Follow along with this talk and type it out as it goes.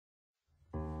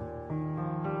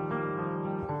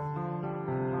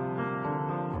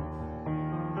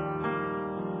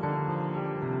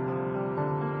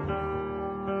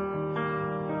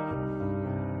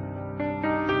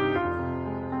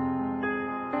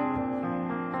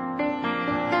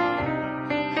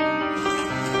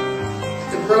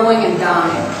growing and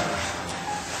dying.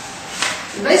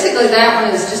 And basically that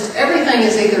one is just everything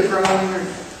is either growing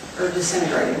or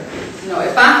disintegrating. You know,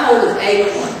 if I hold an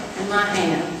acorn in my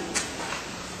hand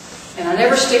and I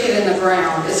never stick it in the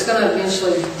ground, it's going to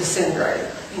eventually disintegrate,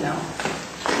 you know.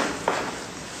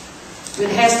 It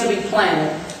has to be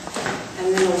planted,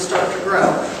 and then it'll start to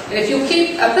grow. And if you'll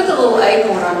keep, I put the little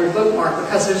acorn on your bookmark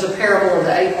because there's a parable of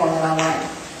the acorn that I like.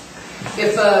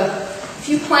 If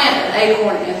you plant an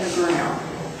acorn in the ground,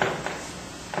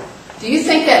 do you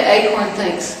think that acorn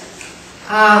thinks,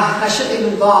 I shouldn't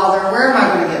even bother, where am I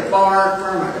going to get bark,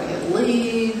 where am I going to get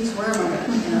leaves, where am I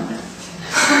going to, you know.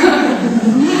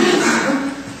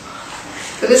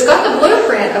 But it's got the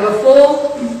blueprint of a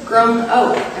full-grown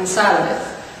oak inside of it.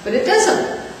 But it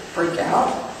doesn't freak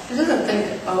out. It doesn't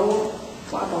think, oh,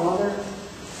 why bother?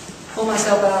 Pull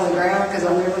myself out of the ground because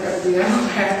I'm never going to be able to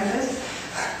have this.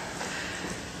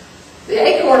 The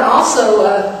acorn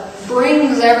also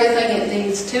brings everything it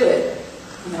needs to it.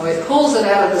 You know, it pulls it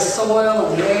out of the soil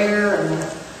and the air,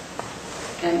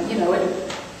 and you know,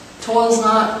 it toils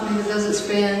not, neither does it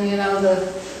spin. You know,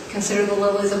 consider the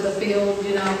lilies of the field.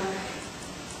 You know,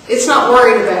 it's not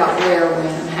worried about where, when,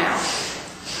 and how.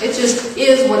 It just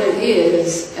is what it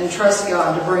is and trust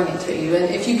God to bring it to you. And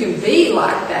if you can be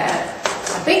like that,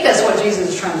 I think that's what Jesus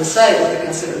is trying to say when you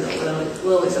consider the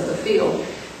lilies of the field.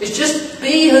 It's just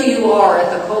be who you are at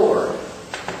the core.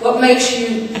 What makes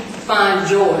you find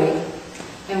joy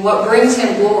and what brings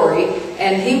Him glory,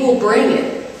 and He will bring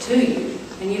it to you.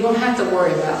 And you don't have to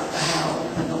worry about the how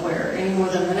and the where any more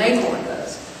than an acorn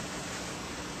does.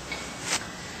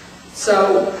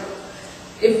 So,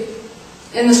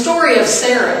 in the story of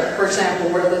Sarah, for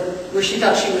example, where she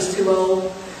thought she was too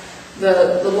old,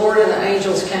 the Lord and the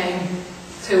angels came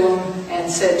to him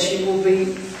and said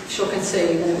she'll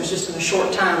conceive, and it was just in a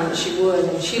short time that she would.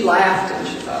 And she laughed and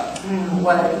she thought,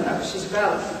 wait, no, she's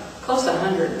about close to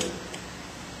 100.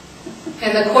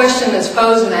 And the question that's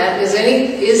posed in that is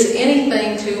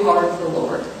anything too hard for the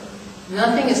Lord?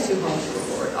 Nothing is too hard for the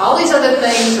Lord. All these other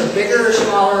things are bigger or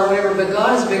smaller or whatever, but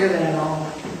God is bigger than it all.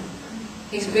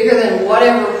 He's bigger than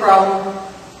whatever problem,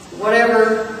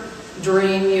 whatever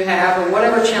dream you have, or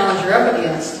whatever challenge you're up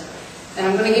against. And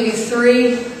I'm going to give you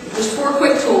just four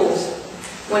quick tools.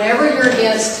 Whenever you're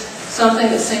against something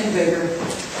that seems bigger,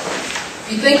 if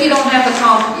you think you don't have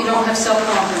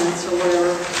self-confidence or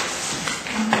whatever,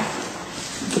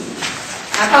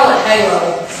 I call it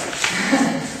halo.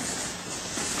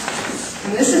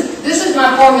 And this is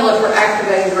my formula for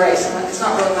activating grace. And it's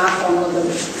not really my formula, but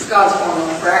it's God's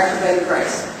formula for activating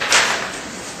grace.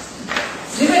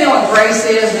 Do you know what grace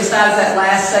is besides that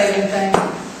last saving thing?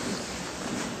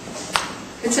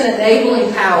 It's an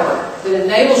enabling power that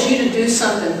enables you to do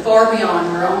something far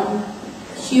beyond your own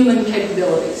human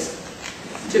capabilities.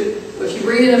 If you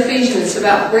read in Ephesians, it's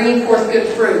about bringing forth good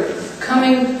fruit,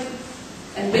 coming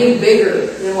and being bigger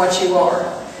than what you are.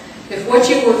 If what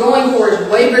you were going for is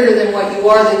way bigger than what you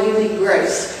are, then you need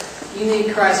grace. You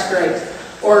need Christ's grace,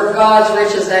 or God's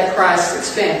riches at Christ's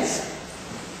expense.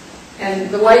 And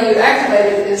the way you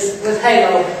activate it is with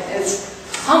halo.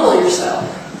 It's humble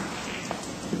yourself.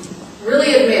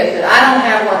 Really admit that I don't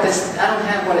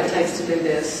have what it takes to do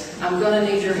this. I'm going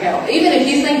to need your help. Even if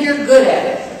you think you're good at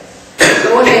it,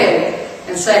 go ahead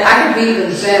and say, I could be even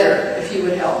better if you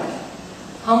would help me.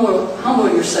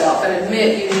 Humble yourself and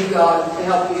admit you need God to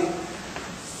help you.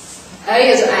 A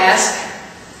is ask.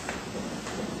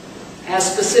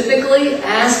 Ask specifically.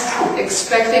 Ask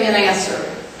expecting an answer.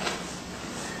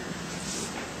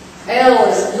 L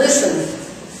is listen.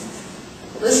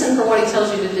 Listen for what He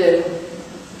tells you to do.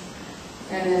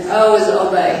 And then O is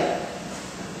obey.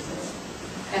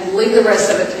 And leave the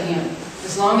rest of it to Him.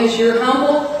 As long as you're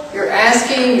humble, you're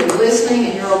asking, you're listening,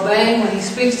 and you're obeying when He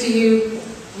speaks to you,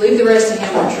 leave the rest to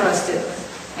Him and trust it.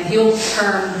 And He'll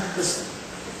turn this,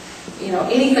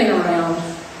 anything around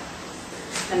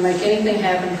and make anything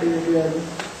happen for your good.